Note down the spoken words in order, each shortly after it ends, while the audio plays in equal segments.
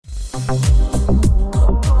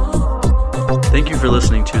Thank you for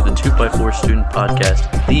listening to the 2x4 Student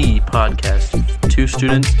Podcast, the podcast, 2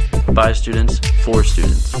 students, by students, for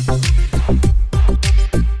students.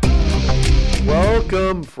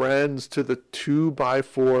 Welcome, friends, to the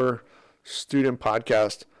 2x4 Student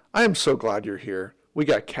Podcast. I am so glad you're here. We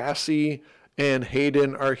got Cassie and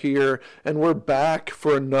Hayden are here, and we're back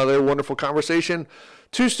for another wonderful conversation.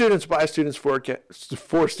 2 students, by students,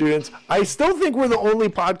 for students. I still think we're the only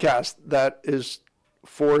podcast that is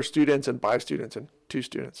for students and by students and 2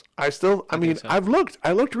 students. I mean, so. I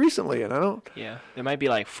looked recently, and I don't. Yeah, there might be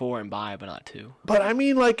like 4 and by, but not 2. But I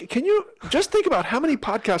mean, like, can you just think about how many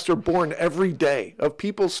podcasts are born every day of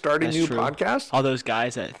people starting That's new true. podcasts? All those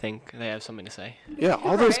guys that think they have something to say, Yeah,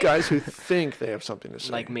 all those guys who think they have something to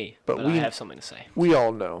say. like me, But but we I have something to say. we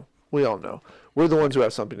all know. We're the ones who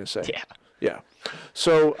have something to say. Yeah. Yeah.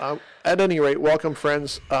 So, at any rate, welcome,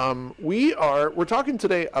 friends. We're talking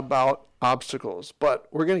today about obstacles, but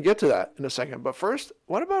we're going to get to that in a second. But first,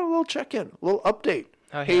 what about a little check-in, a little update?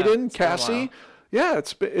 Oh, yeah. Hayden, It's been a Cassie. while. Yeah,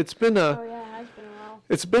 it's been Oh yeah, it has been a while.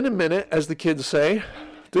 it's been a minute, as the kids say.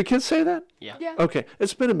 Do kids say that? Yeah. Yeah. Okay,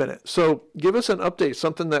 it's been a minute. So give us an update,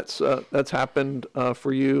 something that's happened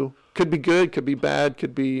for you. Could be good, could be bad,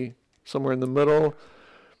 could be somewhere in the middle.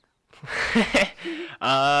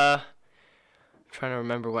 Trying to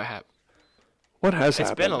remember what happened. What has It's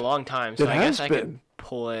happened? been a long time, so It I has guess I been. could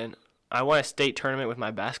pull in. I won a state tournament with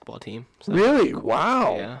my basketball team. So, Really?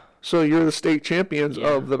 Wow. Yeah. So you're the state champions Yeah.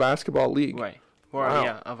 of the basketball league. Right. Or Wow.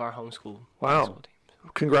 yeah, of our homeschool Wow. basketball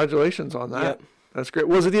team. Congratulations on that. Yep. That's great.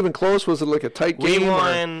 Was it even close? Was it like a tight We game? or-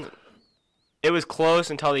 won. It was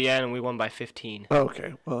close until the end, and we won by 15.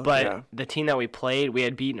 Okay. Well, But yeah. the team that we played, we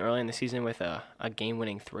had beaten early in the season with a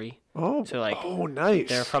game-winning 3. Oh. so, like, Oh, nice.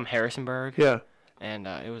 They're from Harrisonburg, Yeah. and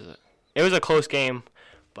it was a close game,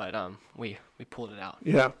 but we pulled it out.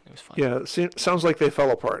 Yeah. It was fun. Yeah. Sounds like they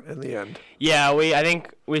fell apart in the end. Yeah, I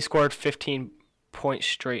think we scored 15 points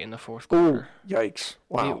straight in the fourth Oh, quarter. yikes.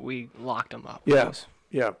 Wow. We locked them up. Yeah. It was-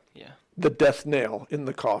 Yeah. yeah. The death nail in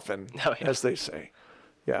the coffin, Oh, yeah. as they say.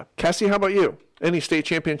 Yeah. Cassie, how about you? Any state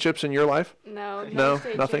championships in your life? No, No,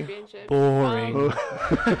 state nothing? championship. Boring. You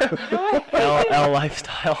know what? L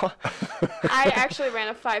lifestyle. I actually ran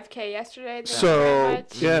a 5K yesterday. Thank you very So,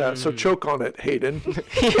 much. yeah. So choke on it, Hayden.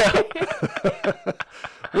 Yeah.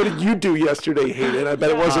 What did you do yesterday, Hayden? I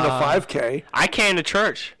bet it wasn't a 5K. I came to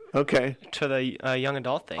church Okay. to the young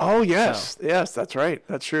adult thing. Oh, yes. Yes, that's right.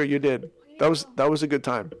 That's true. You did. That was a good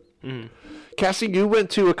time. Mhm. Cassie, you went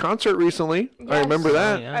to a concert recently. I Yes. remember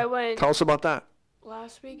that. Oh, yeah. I went Tell us about that.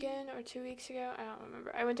 last weekend or 2 weeks ago. I don't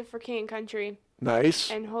remember. I went to For King and Country,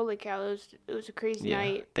 Nice. and holy cow, it was a crazy Yeah,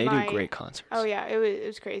 night. they My- do great concerts. Oh yeah, it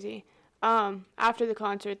was crazy. After the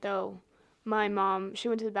concert though, my mom, she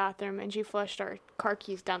went to the bathroom and she flushed our car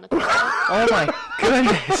keys down the toilet. Oh my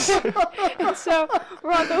goodness. And so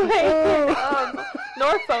we're on the way to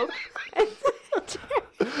Norfolk.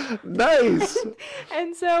 Nice.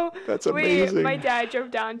 And so That's amazing. my dad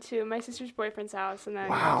drove down to my sister's boyfriend's house, and then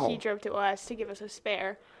Wow. he drove to us to give us a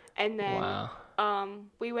spare. And then Wow.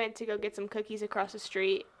 we went to go get some cookies across the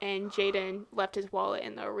street, and Jaden left his wallet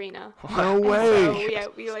in the arena. No So way. yeah,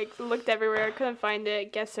 we like looked everywhere, couldn't find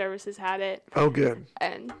it. Guest services had it, Oh, good.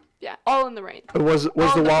 and yeah, all in the rain. Was All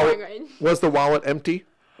the in the wallet pouring rain. was the wallet empty?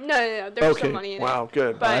 No, there was Okay. some money in it. Wow,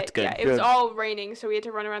 good. But that's good. yeah, it was Good. all raining, so we had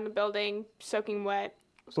to run around the building, soaking wet.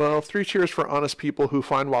 Well, 3 cheers for honest people who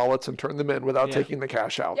find wallets and turn them in without Yeah. taking the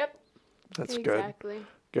cash out. Yep. That's good. Exactly.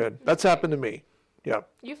 Good. That's happened to me. Yeah.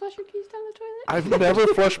 You flush your keys down the toilet? I've never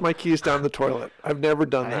flushed my keys down the toilet. I've never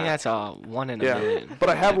done I that. think that's a 1 in a Yeah, million. but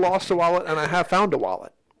I have lost a wallet and I have found a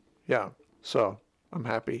wallet. Yeah, so I'm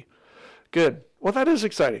happy. Good. Well, that is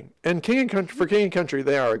exciting. And King and Country, for King and Country,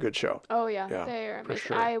 they are a good show. Oh yeah, Yeah, they are for amazing.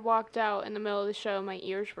 sure. I walked out in the middle of the show, my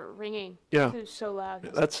ears were ringing. Yeah. It was so loud.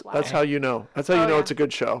 That's Wow. how you know. That's how you Oh, know yeah. it's a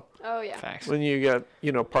good show. Oh yeah. Facts. When you get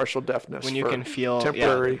partial deafness. When you for can feel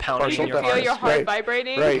temporary pounding partial in your deafness. Feel your heart Right.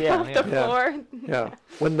 vibrating Right. Yeah, off yeah. the Yeah. floor. Yeah,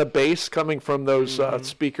 when the bass coming from those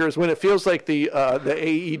speakers, when it feels like the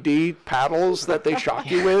AED paddles that they shock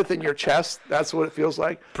you with in your chest, that's what it feels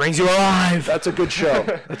like. Brings you alive. That's a good show.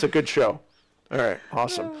 That's a good show. All right,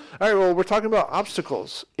 awesome. All right, well, we're talking about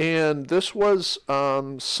obstacles, and this was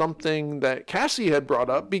something that Cassie had brought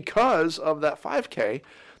up because of that 5K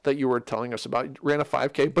that you were telling us about. You ran a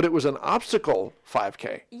 5K, but it was an obstacle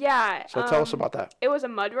 5K. Yeah. So tell us about that. It was a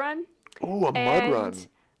mud run. Ooh, a mud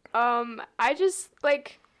run. I just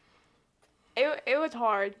like it was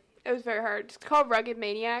hard. It was very hard. It's called Rugged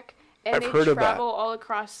Maniac, and I've they heard of that. travel all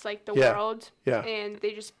across like the Yeah. world. Yeah. And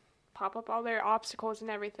they just pop up all their obstacles and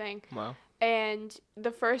everything. Wow. And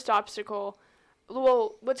the first obstacle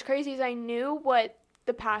well, what's crazy is I knew what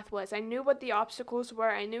the path was. I knew what the obstacles were.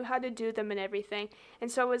 I knew how to do them and everything.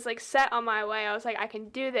 And so it was, like, set on my way. I was like, I can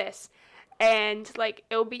do this. And, like,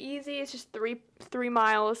 it'll be easy. It's just 3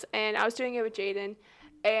 miles. And I was doing it with Jaden.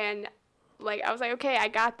 And, like, I was like, okay, I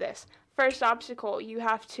got this. First obstacle, you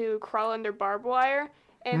have to crawl under barbed wire.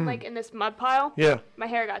 And, like, in this mud pile, Yeah. my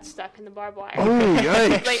hair got stuck in the barbed wire. Oh,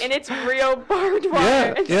 yikes. Like, and it's real barbed wire.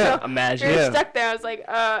 Yeah, And yeah. so Imagine. we were Yeah. stuck there. I was like,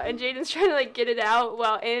 and Jaden's trying to, like, get it out.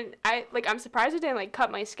 Well, and I'm surprised it didn't, like,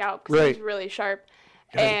 cut my scalp because it was Right. really sharp.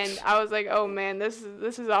 Yikes. And I was like, oh, man, this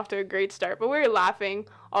is off to a great start. But we were laughing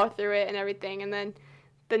all through it and everything. And then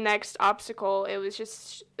the next obstacle, it was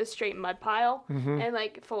just a straight mud pile and,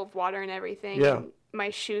 like, full of water and everything. Mm-hmm. Yeah. And my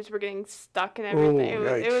shoes were getting stuck and everything. Ooh,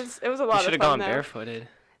 It was a You lot should of have fun, gone though. barefooted.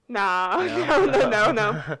 Nah,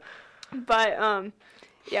 no. But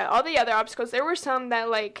yeah, all the other obstacles. There were some that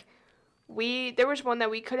like there was one that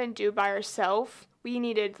we couldn't do by ourselves. We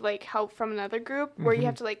needed like help from another group where you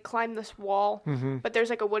have to like climb this wall, but there's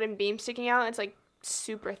like a wooden beam sticking out. And it's like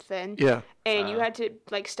super thin. Yeah. And you had to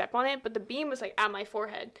like step on it, but the beam was like at my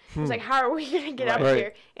forehead. It was like, how are we gonna get up Right.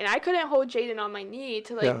 here? And I couldn't hold Jaden on my knee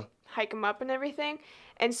to like Yeah. hike him up and everything.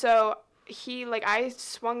 And so I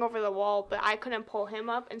swung over the wall, but I couldn't pull him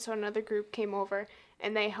up, and so another group came over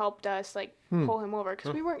and they helped us like pull him over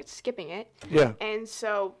because we weren't skipping it. Yeah. And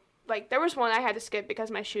so like there was one I had to skip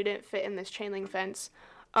because my shoe didn't fit in this chain link fence.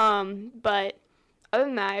 But other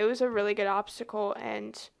than that, it was a really good obstacle,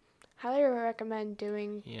 and highly recommend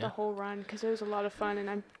doing Yeah. the whole run because it was a lot of fun, and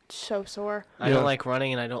I'm so sore. I Yeah. don't like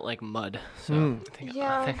running and I don't like mud. So I think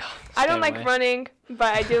Yeah. I think I don't stay like away. running,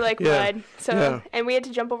 but I do like Yeah. mud. So Yeah. and we had to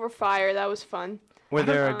jump over fire. That was fun. Were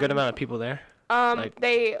there a good Um, amount of people there? Like-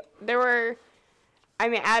 There were, I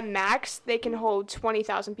mean, at max they can hold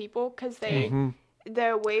 20,000 people because Dang.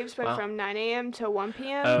 the waves went Wow. from 9 a.m. to 1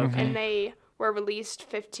 p.m. Oh, okay. and they were released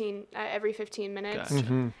every 15 minutes.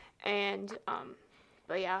 Gotcha. And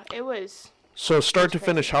but yeah, it was So start to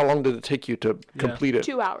finish, how long did it take you to complete it?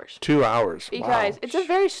 2 hours 2 hours. because Wow. it's a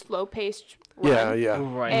very slow paced run. Yeah, yeah.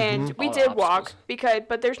 Right. And we All the did walk obstacles.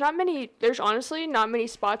 but there's honestly not many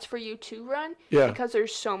spots for you to run Yeah. because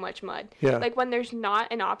there's so much mud. Yeah. Like when there's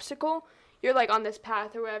not an obstacle, you're like on this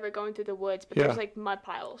path or whatever going through the woods, but Yeah. there's like mud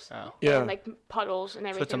piles Oh. Yeah. and like puddles and So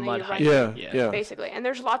everything it's a that mud you hike. run Yeah, Yeah. yeah. basically. And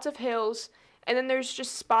there's lots of hills, and then there's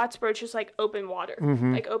just spots where it's just like open water,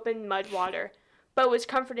 Mm-hmm. like open mud water. But what's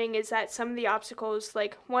comforting is that some of the obstacles,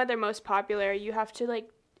 like one of their most popular, you have to like,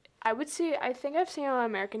 I think I've seen it on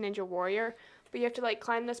American Ninja Warrior, but you have to like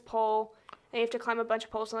climb this pole, and you have to climb a bunch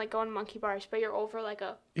of poles and like go on monkey bars, but you're over like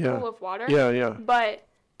a Yeah. pool of water. Yeah, yeah. But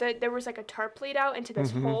there was like a tarp laid out into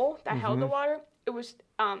this Mm-hmm. hole that held the water. It was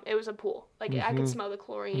a pool. Like I Mm-hmm. could smell the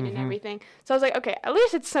chlorine and everything. So I was like, okay, at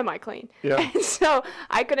least it's semi-clean. Yeah. And so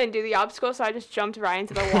I couldn't do the obstacle, so I just jumped right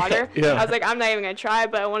into the water. Yeah. I was like, I'm not even gonna try,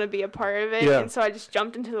 but I want to be a part of it. Yeah. And so I just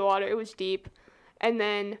jumped into the water. It was deep, and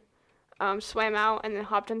then swam out, and then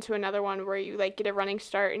hopped into another one where you like get a running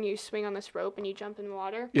start and you swing on this rope and you jump in the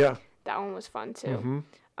water. Yeah. That one was fun too.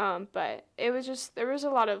 Mm-hmm. But it was just there was a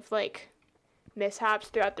lot of like mishaps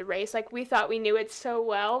throughout the race. Like we thought we knew it so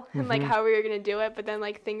well and like how we were gonna do it, but then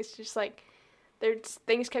like things just like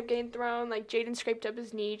things kept getting thrown. Like Jaden scraped up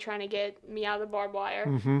his knee trying to get me out of the barbed wire.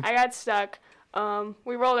 I got stuck.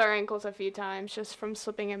 We rolled our ankles a few times just from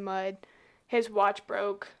slipping in mud. His watch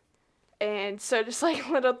broke, and so just like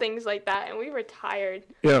little things like that. And we were tired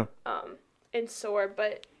Yeah. and sore,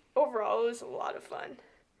 but overall it was a lot of fun.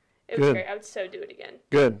 It was Good. great. I would so do it again.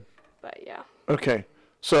 Good. But yeah. Okay.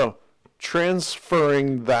 So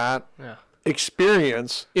transferring that Yeah.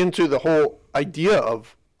 experience into the whole idea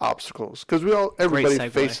of obstacles, because everybody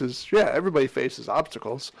segue. faces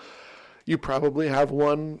obstacles. You probably have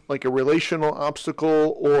one like a relational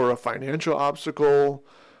obstacle or a financial obstacle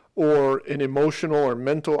or an emotional or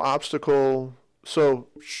mental obstacle. So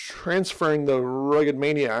transferring the Rugged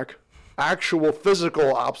Maniac actual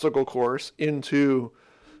physical obstacle course into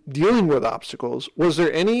dealing with obstacles, was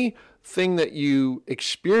there anything that you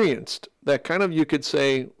experienced that kind of you could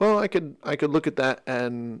say, well, I could look at that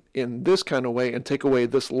and in this kind of way and take away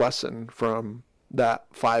this lesson from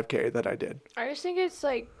that 5K that I did? I just think it's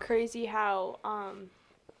like crazy how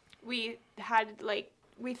we had like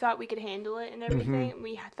we thought we could handle it and everything.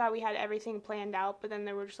 We thought we had everything planned out, but then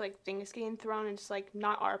there were just like things getting thrown and it's like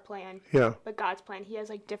not our plan, Yeah. but God's plan. He has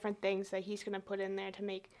like different things that he's gonna put in there to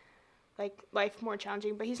make like life more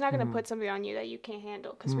challenging, but he's not gonna put something on you that you can't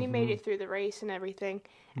handle because we made it through the race and everything.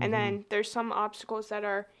 And then there's some obstacles that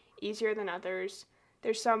are easier than others.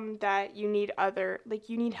 There's some that you need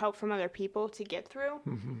help from other people to get through,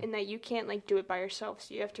 and that you can't like do it by yourself.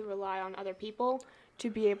 So you have to rely on other people to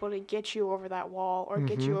be able to get you over that wall or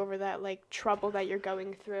get you over that like trouble that you're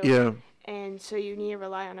going through. Yeah. And so you need to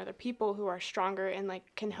rely on other people who are stronger and like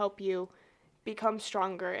can help you become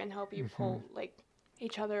stronger and help you pull like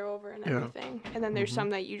each other over and everything. And then there's some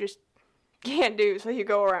that you just can't do, so you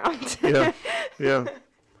go around. Yeah. Yeah.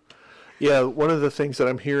 Yeah, one of the things that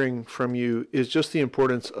I'm hearing from you is just the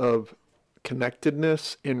importance of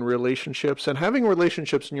connectedness in relationships and having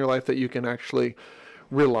relationships in your life that you can actually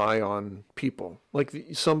rely on people. Like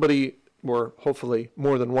somebody, or hopefully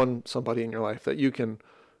more than one somebody in your life that you can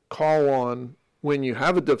call on when you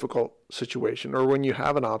have a difficult situation or when you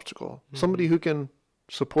have an obstacle. Somebody who can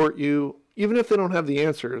support you, even if they don't have the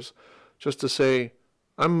answers, just to say,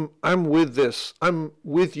 I'm with this. I'm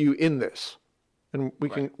with you in this. And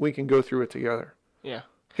we can go through it together. Yeah.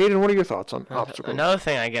 Hayden, what are your thoughts on obstacles? Another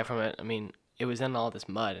thing I get from it, I mean, it was in all this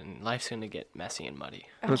mud, and life's going to get messy and muddy.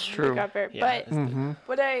 That's true. Yeah, But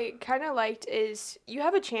what I kind of liked is you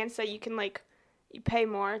have a chance that you can, like, you pay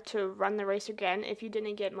more to run the race again if you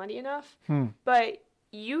didn't get muddy enough. But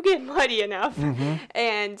you get muddy enough,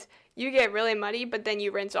 and you get really muddy, but then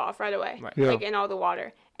you rinse off right away, like in all the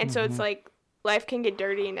water. And so it's like, life can get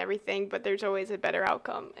dirty and everything, but there's always a better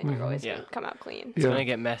outcome, and you're always going to come out clean. It's going to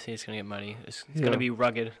get messy. It's going to get muddy. It's going to be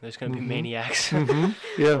rugged. There's going to be maniacs.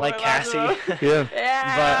 Yeah. Like Cassie. Yeah.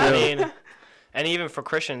 But, I mean, and even for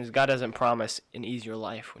Christians, God doesn't promise an easier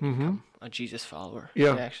life when you become a Jesus follower.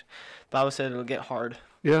 Yeah. The Bible said it'll get hard.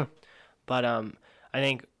 Yeah. But I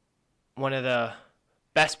think one of the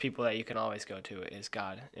best people that you can always go to is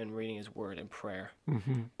God, and reading his word and prayer.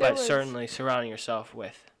 But certainly surrounding yourself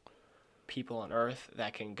with people on earth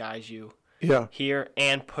that can guide you here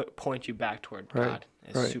and point you back toward God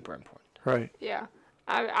is super important. Right. Yeah.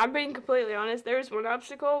 I'm being completely honest. There was one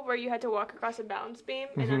obstacle where you had to walk across a balance beam,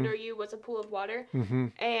 and under you was a pool of water.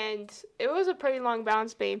 And it was a pretty long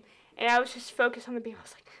balance beam. And I was just focused on the beam. I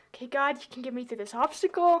was like, okay, God, you can get me through this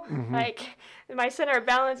obstacle. Like, my center of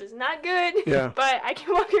balance is not good. Yeah. But I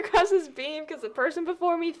can walk across this beam because the person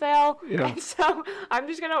before me fell. Yeah. And so I'm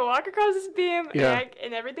just going to walk across this beam,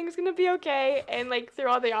 and everything's going to be okay. And, like, through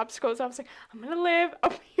all the obstacles, I was like, I'm going to live. I'll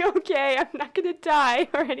be okay. I'm not going to die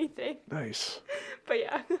or anything. Nice. But,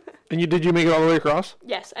 yeah. And did you make it all the way across?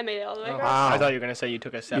 Yes, I made it all the way across. Wow. I thought you were going to say you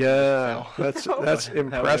took a step. Yeah. That's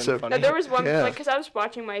impressive. funny. No, there was one, Yeah. like, because I was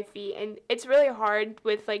watching my feet, and it's really hard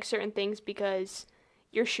with, like, certain things because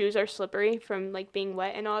your shoes are slippery from, like, being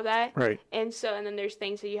wet and all that. Right. And then there's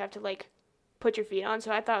things that you have to, like, put your feet on.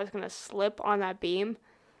 So I thought I was going to slip on that beam,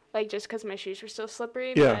 like, just because my shoes were so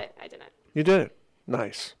slippery, but I didn't. You did it.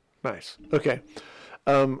 Nice. Okay.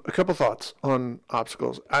 A couple thoughts on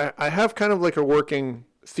obstacles. I have kind of like a working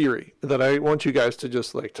theory that I want you guys to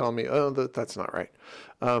just like tell me, oh, that's not right.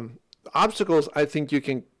 Obstacles, I think you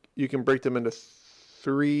can break them into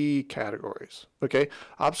three categories. Okay.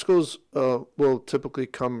 Obstacles will typically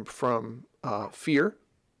come from fear,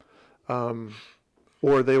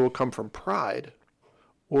 or they will come from pride,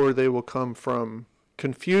 or they will come from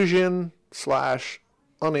confusion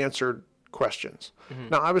 / unanswered questions.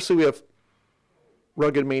 Now, obviously, we have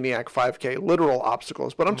Rugged Maniac 5K, literal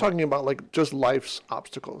obstacles, but I'm talking about like just life's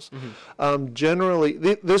obstacles. Generally,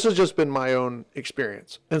 this has just been my own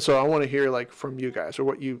experience, and so I want to hear like from you guys or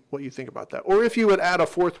what you think about that, or if you would add a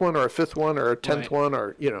fourth one or a fifth one or a 10th one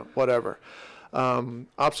or whatever.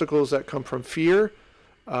 Obstacles that come from fear,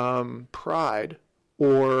 pride,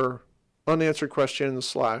 or unanswered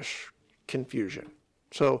questions / confusion.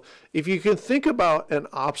 So if you can think about an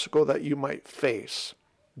obstacle that you might face,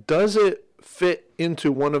 does it fit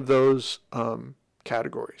into one of those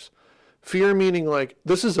categories? Fear meaning like,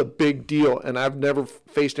 this is a big deal and I've never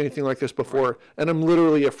faced anything like this before, and I'm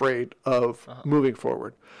literally afraid of moving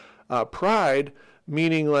forward. Pride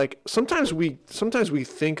meaning like, sometimes we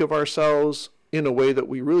think of ourselves in a way that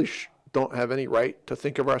we really don't have any right to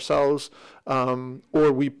think of ourselves,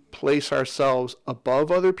 or we place ourselves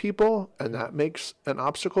above other people, and that makes an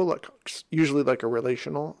obstacle, like usually like a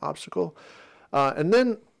relational obstacle. And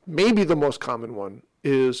then maybe the most common one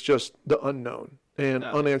is just the unknown and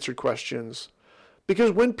unanswered questions.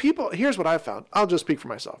 Because here's what I found. I'll just speak for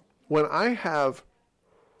myself. When I have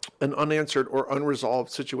an unanswered or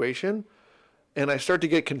unresolved situation, and I start to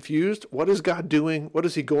get confused, what is God doing? What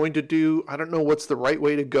is he going to do? I don't know what's the right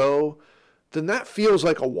way to go. Then that feels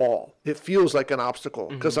like a wall. It feels like an obstacle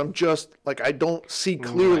because I'm just like, I don't see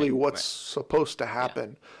clearly what's supposed to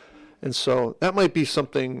happen. And so that might be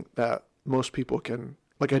something that most people can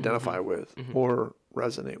like identify with or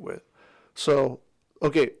resonate with. So,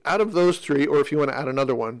 okay, out of those three, or if you want to add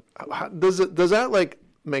another one, does that like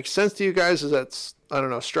make sense to you guys? Does that, I don't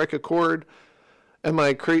know, strike a chord?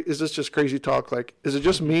 Is this just crazy talk? Like, is it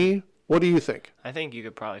just me, What do you think? I think you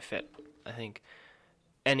could probably fit,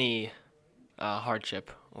 any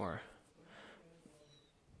hardship, or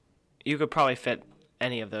you could probably fit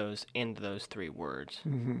any of those into those 3 words,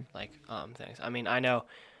 things. I mean, I know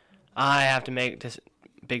I have to make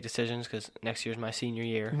big decisions because next year's my senior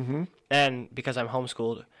year, and because I'm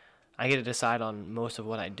homeschooled, I get to decide on most of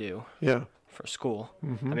what I do. Yeah. For school.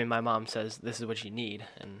 I mean, my mom says this is what you need,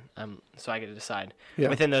 and so I get to decide Yeah.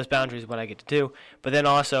 within those boundaries what I get to do. But then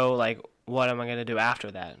also, like, what am I going to do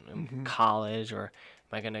after that? College, or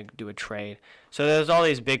am I going to do a trade? So there's all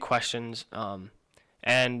these big questions,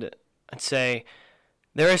 and I'd say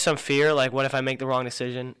there is some fear, like, what if I make the wrong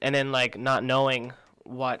decision? And then, like, not knowing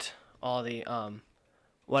what all the all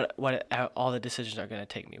the decisions are going to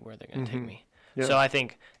take me, where they're going to take me. Yeah. So I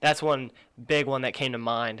think that's one big one that came to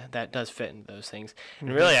mind that does fit into those things.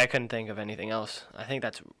 And really, I couldn't think of anything else. I think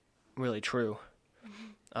that's really true.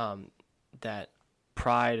 That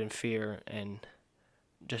pride and fear and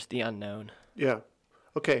just the unknown. Yeah.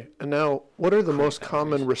 Okay. And now, what are the most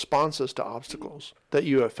common responses to obstacles that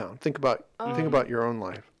you have found? Think about your own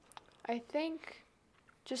life. I think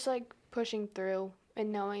just like pushing through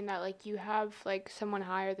and knowing that like you have like someone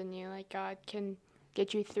higher than you, like God can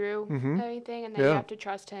get you through everything, and then you have to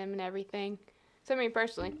trust Him and everything. So I mean,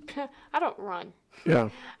 personally, I don't run. Yeah.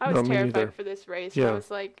 I was me neither. terrified for this race. Yeah. I was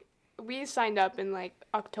like, we signed up in like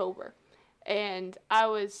October, and I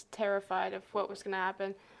was terrified of what was gonna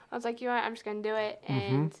happen. I was like, you know what, I'm just gonna do it,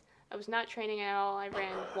 and I was not training at all. I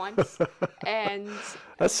ran once, and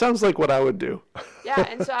That sounds like what I would do. yeah,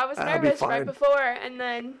 and so I was I'll be nervous fine. right before, and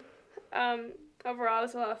then overall it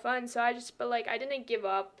was a lot of fun. So I didn't give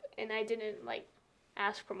up, and I didn't like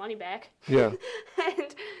ask for money back. Yeah.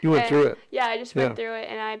 And You went through it. Yeah, I just went Yeah. through it,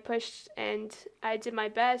 and I pushed, and I did my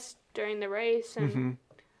best during the race, and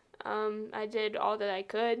I did all that I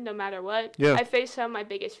could, no matter what. Yeah. I faced some of my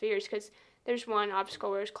biggest fears because there's one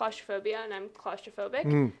obstacle where it's claustrophobia, and I'm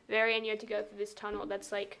claustrophobic. Very end, you have to go through this tunnel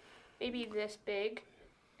that's like maybe this big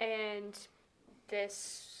and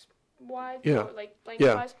this wide, Yeah. or like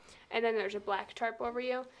Yeah. lengthwise, and then there's a black tarp over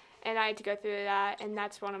you. And I had to go through that, and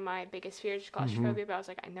that's one of my biggest fears, claustrophobia. But I was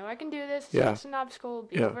like, I know I can do this. It's Yeah. just an obstacle. It'll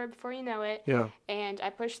be Yeah. over before you know it. Yeah. And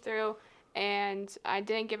I pushed through, and I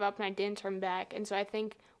didn't give up, and I didn't turn back. And so I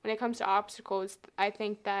think when it comes to obstacles, I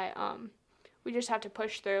think that we just have to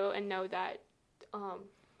push through and know that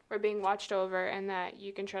we're being watched over, and that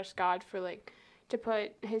you can trust God for like to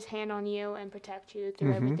put His hand on you and protect you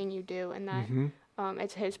through everything you do, and that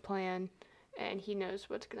it's His plan, and He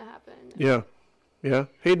knows what's gonna happen. Yeah. Yeah.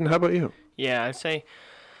 Hayden, how about you? Yeah, I'd say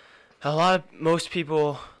most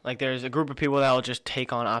people, like, there's a group of people that will just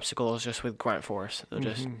take on obstacles just with grunt force. They'll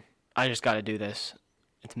just, I just got to do this.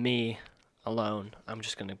 It's me alone. I'm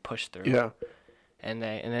just going to push through. Yeah. And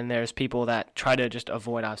then there's people that try to just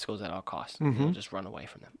avoid obstacles at all costs. They'll just run away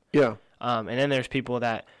from them. Yeah. And then there's people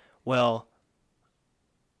that will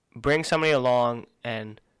bring somebody along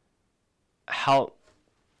and help,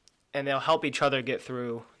 and they'll help each other get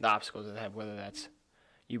through the obstacles that they have, whether that's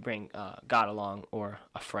you bring God along or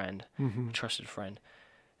a friend, a trusted friend.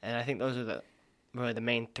 And I think those are really the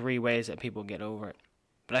main 3 ways that people get over it.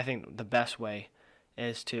 But I think the best way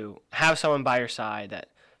is to have someone by your side that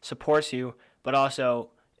supports you, but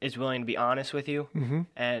also is willing to be honest with you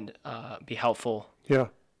and be helpful. Yeah.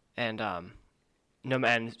 And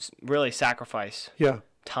and really sacrifice Yeah.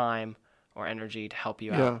 time or energy to help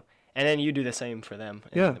you Yeah. out. And then you do the same for them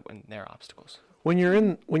in their obstacles. When you're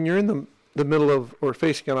in the middle of or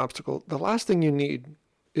facing an obstacle, the last thing you need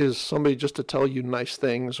is somebody just to tell you nice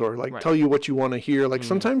things or like Right. tell you what you want to hear. Like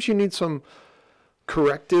sometimes you need some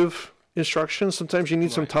corrective instructions. Sometimes you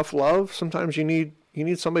need some tough love. Sometimes you need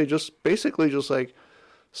somebody just basically just like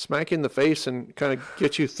smack you in the face and kind of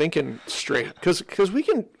get you thinking straight. Because we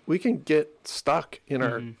can get stuck in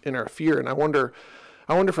our fear. And I wonder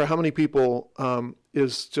for how many people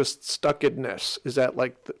is just stuckedness. Is that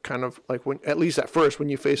like the kind of like when, at least at first, when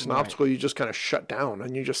you face an obstacle, you just kind of shut down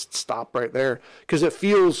and you just stop right there because it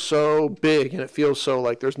feels so big and it feels so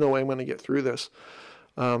like there's no way I'm going to get through this,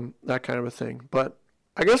 that kind of a thing. But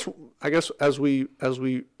I guess as we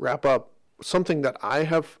wrap up, something that I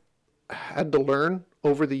have had to learn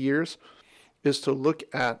over the years is to look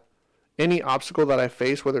at any obstacle that I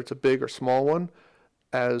face, whether it's a big or small one,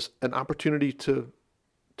 as an opportunity to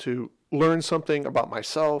learn something about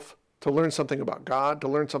myself, to learn something about God, to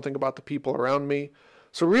learn something about the people around me.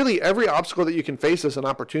 So really every obstacle that you can face is an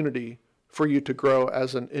opportunity for you to grow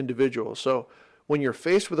as an individual. So when you're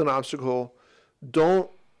faced with an obstacle, don't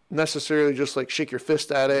necessarily just like shake your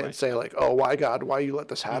fist at it and say like, oh, why God, why you let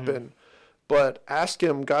this happen? But ask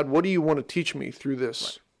Him, God, what do you want to teach me through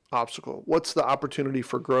this obstacle? What's the opportunity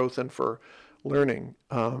for growth and for learning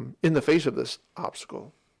in the face of this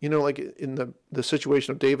obstacle? You know, like in the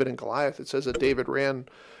situation of David and Goliath, it says that David ran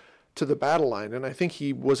to the battle line. And I think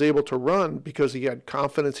he was able to run because he had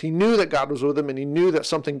confidence. He knew that God was with him, and he knew that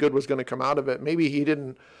something good was going to come out of it. Maybe he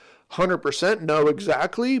didn't 100% know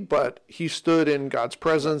exactly, but he stood in God's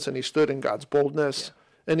presence and he stood in God's boldness.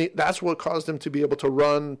 Yeah. And that's what caused him to be able to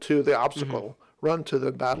run to the obstacle, run to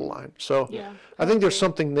the battle line. So I think there's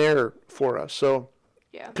something there for us. So,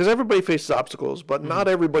 because everybody faces obstacles, but not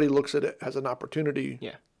everybody looks at it as an opportunity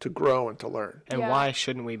to grow and to learn. And why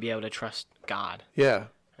shouldn't we be able to trust God? Yeah.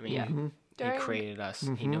 I mean, He created us.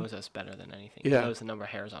 He knows us better than anything. Yeah. He knows the number of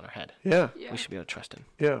hairs on our head. Yeah. We should be able to trust him.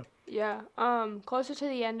 Yeah. Yeah. Closer to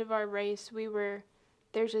the end of our race,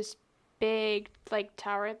 there's this big, like,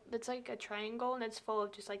 tower that's like a triangle, and it's full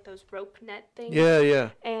of just, like, those rope net things. Yeah, yeah.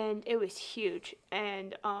 And it was huge.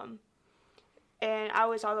 And I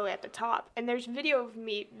was all the way at the top. And there's video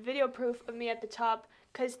proof of me at the top,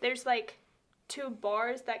 because there's, like, 2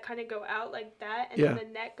 bars that kind of go out like that, and then the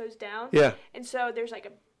net goes down. Yeah. And so there's like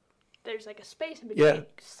a space in between. You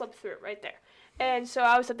slip through it right there. And so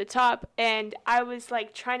I was at the top, and I was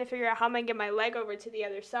like trying to figure out how I'm gonna get my leg over to the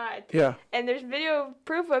other side. Yeah. And there's video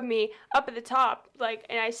proof of me up at the top, like,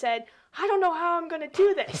 and I said, I don't know how I'm gonna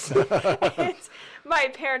do this. And my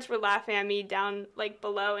parents were laughing at me down like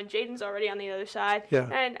below, and Jaden's already on the other side. Yeah.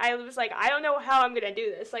 And I was like, I don't know how I'm gonna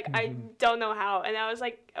do this. Like, I don't know how. And I was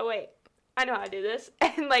like, oh wait, I know how to do this.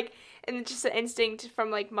 And it's just an instinct from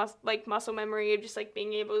like muscle memory of just like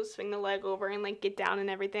being able to swing the leg over and like get down and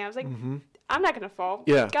everything. I was like, I'm not gonna fall.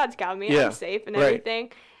 Yeah. God's got me. Yeah. I'm safe and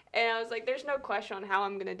everything. And I was like, there's no question on how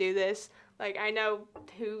I'm gonna do this. Like, I know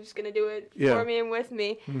who's gonna do it for me and with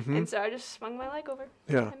me. And so I just swung my leg over.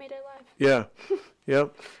 Yeah. I made it live. Yeah.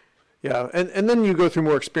 Yep. Yeah. And then you go through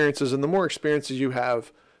more experiences, and the more experiences you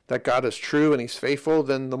have that God is true and he's faithful,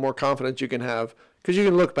 then the more confidence you can have, because you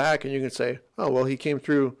can look back and you can say, oh, well, he came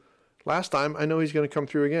through last time. I know he's going to come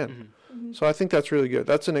through again. So I think that's really good.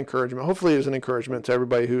 That's an encouragement. Hopefully it's an encouragement to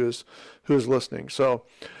everybody who is listening. So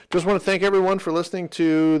just want to thank everyone for listening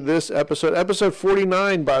to this episode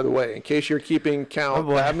 49, by the way, in case you're keeping count.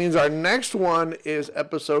 That means our next one is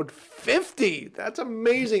episode 50. That's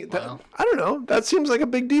amazing. Wow. I don't know. That seems like a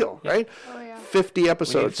big deal, right? Oh, yeah. 50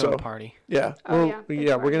 episodes. We need to party. Yeah. Oh, well,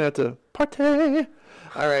 yeah. We're going to have to party.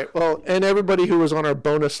 All right. Well, and everybody who was on our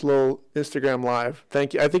bonus little Instagram live,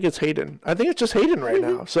 thank you. I think it's Hayden. I think it's just Hayden right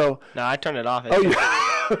now. So. No, I turned it off. Oh,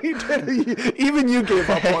 yeah. You did. Even you gave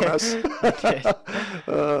up on us.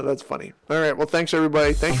 That's funny. All right. Well, thanks,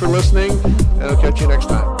 everybody. Thanks for listening, and I'll catch you next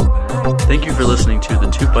time. Thank you for listening to the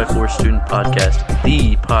 2x4 Student Podcast,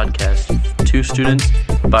 the podcast. 2 students,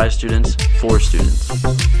 by students, for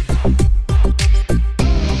students.